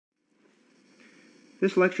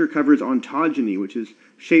This lecture covers ontogeny, which is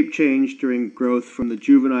shape change during growth from the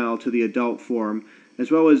juvenile to the adult form, as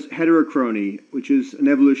well as heterochrony, which is an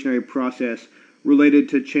evolutionary process related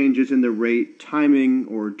to changes in the rate, timing,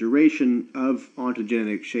 or duration of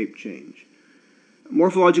ontogenic shape change.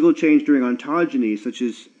 Morphological change during ontogeny, such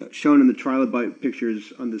as shown in the trilobite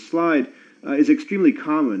pictures on this slide, is extremely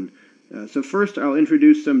common. So first, I'll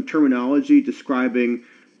introduce some terminology describing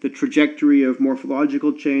the trajectory of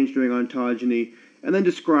morphological change during ontogeny, and then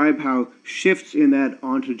describe how shifts in that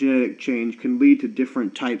ontogenetic change can lead to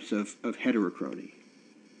different types of heterochrony.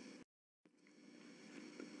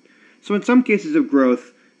 So in some cases of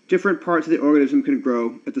growth, different parts of the organism can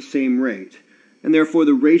grow at the same rate, and therefore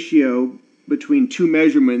the ratio between two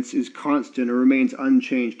measurements is constant or remains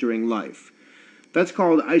unchanged during life. That's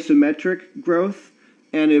called isometric growth,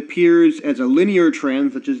 and it appears as a linear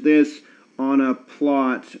trend, such as this, on a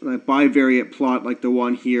plot, a bivariate plot like the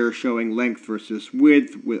one here showing length versus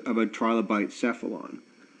width of a trilobite cephalon.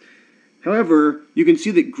 However, you can see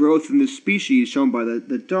that growth in this species, shown by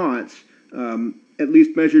the dots, at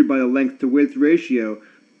least measured by the length to width ratio,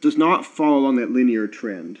 does not follow along that linear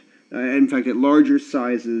trend. In fact, at larger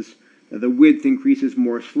sizes, the width increases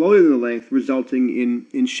more slowly than the length, resulting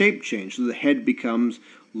in shape change. So the head becomes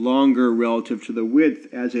longer relative to the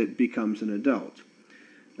width as it becomes an adult.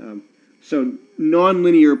 So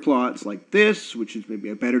nonlinear plots like this, which is maybe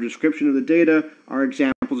a better description of the data, are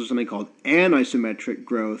examples of something called anisometric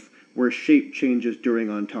growth, where shape changes during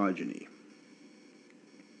ontogeny.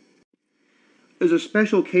 There's a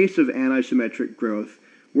special case of anisometric growth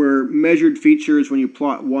where measured features, when you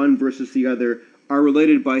plot one versus the other, are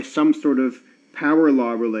related by some sort of power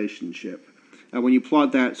law relationship. When you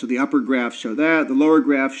plot that, so the upper graphs show that, the lower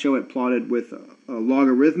graphs show it plotted with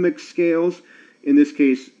logarithmic scales. In this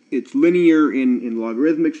case, it's linear in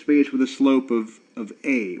logarithmic space with a slope of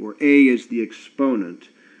a, where a is the exponent.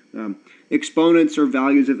 Exponents or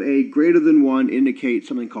values of a greater than 1 indicate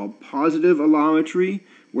something called positive allometry,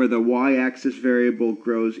 where the y-axis variable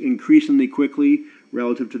grows increasingly quickly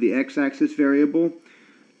relative to the x-axis variable,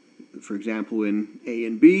 for example in A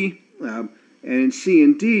and B. And in C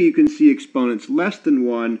and D, you can see exponents less than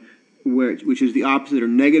 1, which is the opposite, or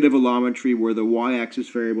negative allometry, where the y-axis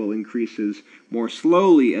variable increases more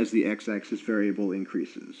slowly as the x-axis variable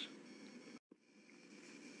increases.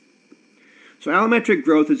 So allometric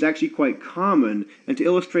growth is actually quite common, and to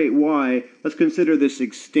illustrate why, let's consider this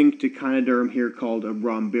extinct echinoderm here called a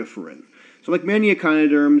rhombiferan. So like many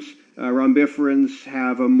echinoderms, rhombiferans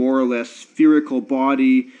have a more or less spherical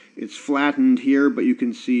body. It's flattened here, but you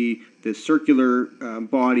can see the circular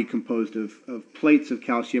body composed of plates of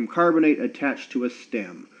calcium carbonate attached to a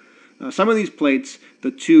stem. Some of these plates,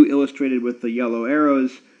 the two illustrated with the yellow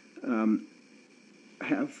arrows,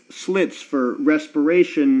 have slits for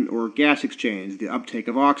respiration or gas exchange, the uptake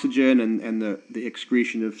of oxygen and the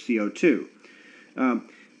excretion of CO2.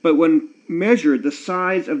 But when measured, the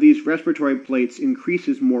size of these respiratory plates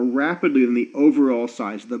increases more rapidly than the overall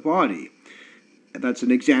size of the body. That's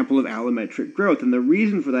an example of allometric growth, and the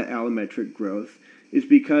reason for that allometric growth is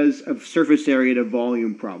because of surface area to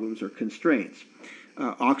volume problems or constraints.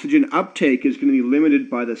 Oxygen uptake is going to be limited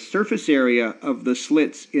by the surface area of the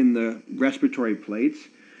slits in the respiratory plates,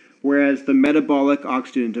 whereas the metabolic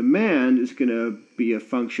oxygen demand is going to be a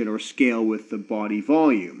function or scale with the body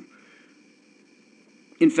volume.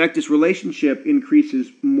 In fact, this relationship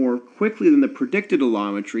increases more quickly than the predicted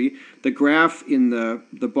allometry. The graph in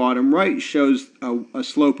the bottom right shows a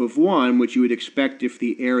slope of 1, which you would expect if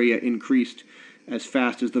the area increased as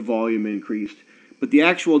fast as the volume increased. But the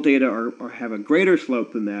actual data have a greater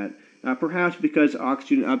slope than that, perhaps because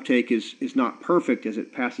oxygen uptake is not perfect as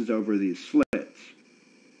it passes over these slits.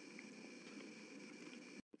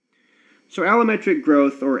 So allometric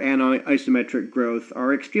growth or anisometric growth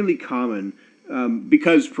are extremely common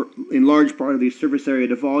because in large part of these surface area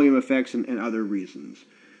to volume effects and other reasons.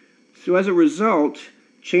 So as a result,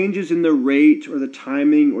 changes in the rate or the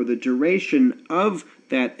timing or the duration of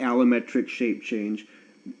that allometric shape change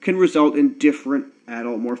can result in different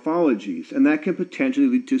adult morphologies, and that can potentially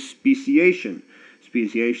lead to speciation.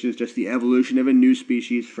 Speciation is just the evolution of a new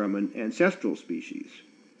species from an ancestral species.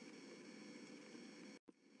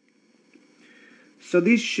 So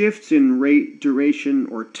these shifts in rate, duration,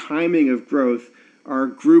 or timing of growth are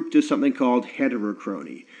grouped as something called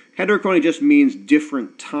heterochrony. Heterochrony just means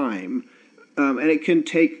different time, and it can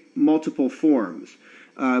take multiple forms.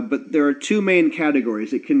 But there are two main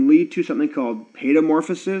categories. It can lead to something called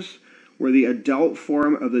paedomorphosis, where the adult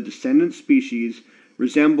form of the descendant species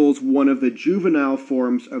resembles one of the juvenile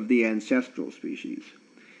forms of the ancestral species.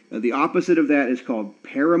 The opposite of that is called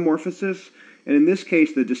peramorphosis, And in this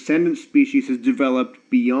case, the descendant species has developed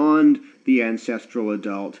beyond the ancestral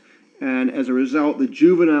adult, and as a result, the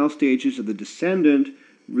juvenile stages of the descendant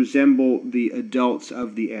resemble the adults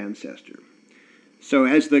of the ancestor. So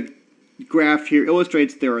as the graph here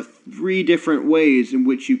illustrates, there are 3 different ways in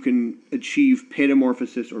which you can achieve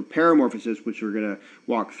paedomorphosis or peramorphosis, which we're going to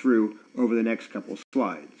walk through over the next couple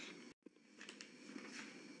slides.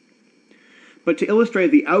 But to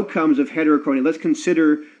illustrate the outcomes of heterochrony, let's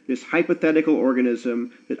consider this hypothetical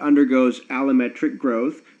organism that undergoes allometric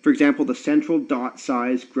growth. For example, the central dot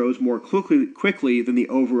size grows more quickly than the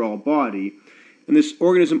overall body. And this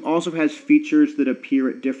organism also has features that appear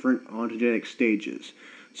at different ontogenic stages.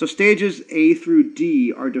 So stages A through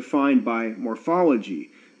D are defined by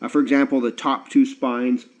morphology. For example, the top 2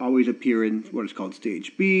 spines always appear in what is called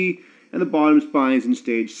stage B, and the bottom spines in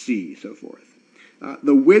stage C, so forth.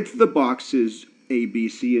 The width of the boxes, A, B,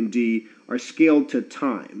 C, and D, are scaled to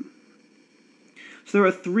time. So there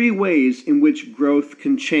are 3 ways in which growth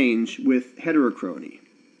can change with heterochrony.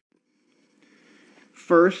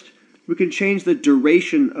 First, we can change the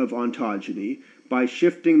duration of ontogeny by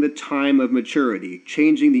shifting the time of maturity,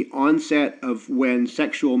 changing the onset of when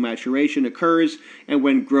sexual maturation occurs and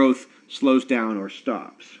when growth slows down or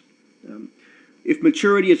stops. If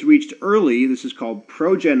maturity is reached early, this is called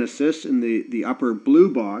progenesis in the upper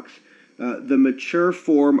blue box, the mature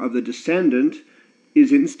form of the descendant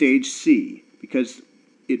is in stage C because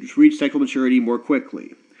it's reached sexual maturity more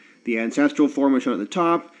quickly. The ancestral form is shown at the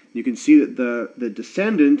top. You can see that the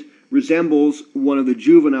descendant resembles one of the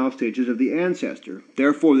juvenile stages of the ancestor.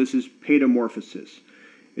 Therefore, this is paedomorphosis.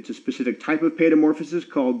 It's a specific type of paedomorphosis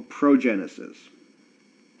called progenesis.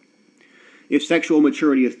 If sexual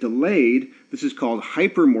maturity is delayed, this is called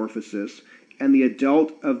hypermorphosis, and the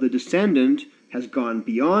adult of the descendant has gone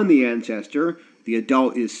beyond the ancestor. The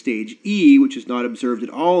adult is stage E, which is not observed at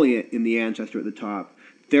all in the ancestor at the top.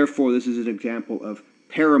 Therefore, this is an example of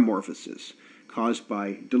peramorphosis caused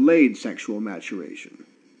by delayed sexual maturation.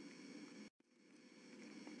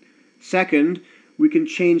 Second, we can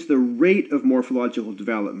change the rate of morphological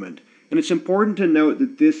development. And it's important to note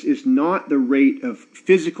that this is not the rate of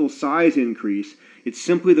physical size increase. It's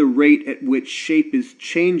simply the rate at which shape is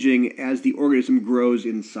changing as the organism grows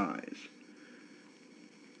in size.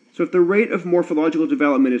 So if the rate of morphological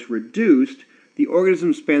development is reduced, the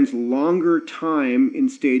organism spends longer time in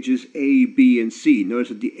stages A, B, and C. Notice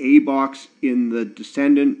that the A box in the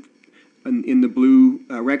descendant in the blue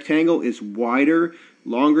rectangle is wider,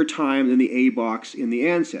 longer time than the A box in the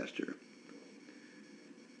ancestor.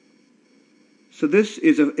 So this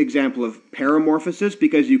is an example of peramorphosis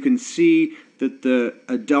because you can see that the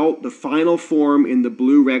adult, the final form in the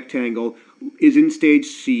blue rectangle, is in stage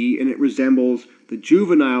C and it resembles the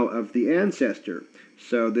juvenile of the ancestor.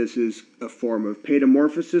 So this is a form of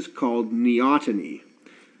paedomorphosis called neoteny.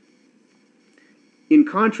 In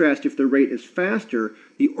contrast, if the rate is faster,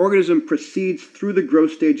 the organism proceeds through the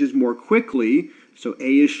growth stages more quickly. So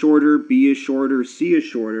A is shorter, B is shorter, C is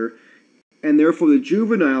shorter, and therefore the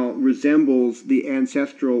juvenile resembles the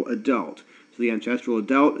ancestral adult. So the ancestral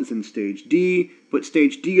adult is in stage D, but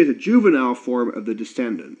stage D is a juvenile form of the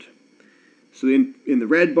descendant. So in the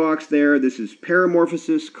red box there, this is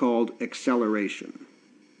peramorphosis called acceleration.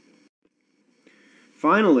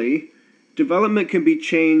 Finally, development can be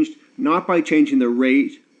changed not by changing the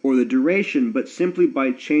rate or the duration, but simply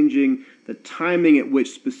by changing the timing at which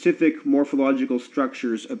specific morphological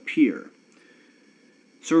structures appear.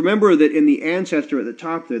 So remember that in the ancestor at the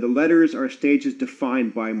top there, the letters are stages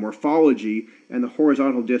defined by morphology, and the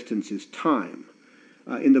horizontal distance is time.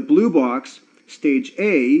 In the blue box, stage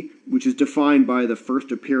A, which is defined by the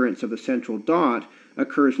first appearance of the central dot,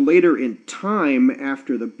 occurs later in time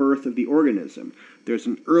after the birth of the organism. There's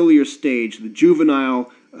an earlier stage, the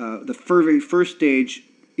juvenile, the very first stage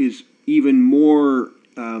is even more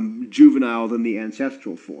juvenile than the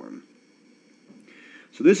ancestral form.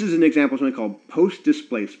 So this is an example of something called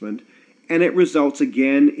post-displacement, and it results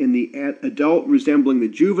again in the adult resembling the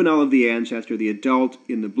juvenile of the ancestor. The adult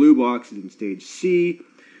in the blue box is in stage C,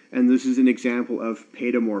 and this is an example of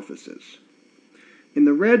paedomorphosis. In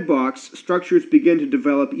the red box, structures begin to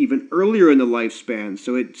develop even earlier in the lifespan,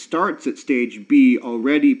 so it starts at stage B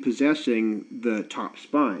already possessing the top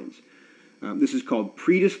spines. This is called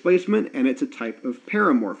predisplacement, and it's a type of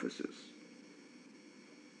peramorphosis.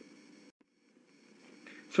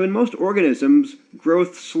 So in most organisms,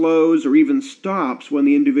 growth slows or even stops when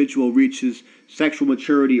the individual reaches sexual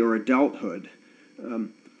maturity or adulthood.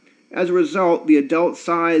 As a result, the adult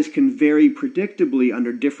size can vary predictably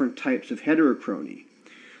under different types of heterochrony.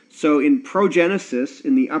 So in progenesis,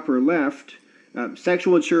 in the upper left,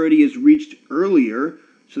 sexual maturity is reached earlier,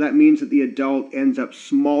 So that means that the adult ends up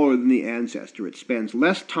smaller than the ancestor. It spends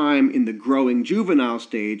less time in the growing juvenile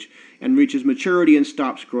stage and reaches maturity and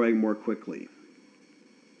stops growing more quickly.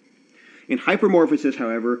 In hypermorphosis,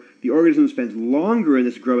 however, the organism spends longer in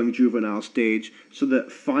this growing juvenile stage, so the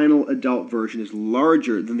final adult version is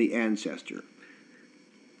larger than the ancestor.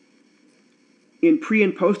 In pre-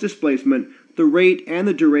 and post-displacement, the rate and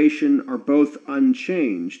the duration are both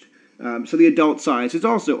unchanged. So the adult size is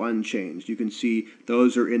also unchanged. You can see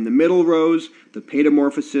those are in the middle rows, the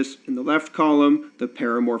paedomorphosis in the left column, the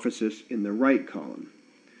peramorphosis in the right column.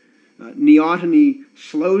 Neoteny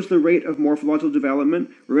slows the rate of morphological development.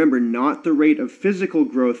 Remember, not the rate of physical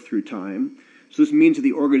growth through time. So this means that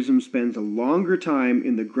the organism spends a longer time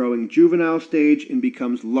in the growing juvenile stage and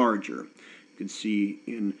becomes larger. You can see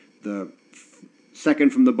in the second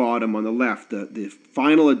from the bottom on the left, the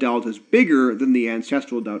final adult is bigger than the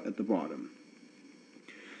ancestral adult at the bottom.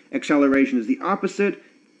 Acceleration is the opposite,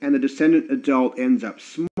 and the descendant adult ends up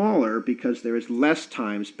smaller because there is less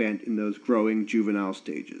time spent in those growing juvenile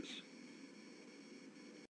stages.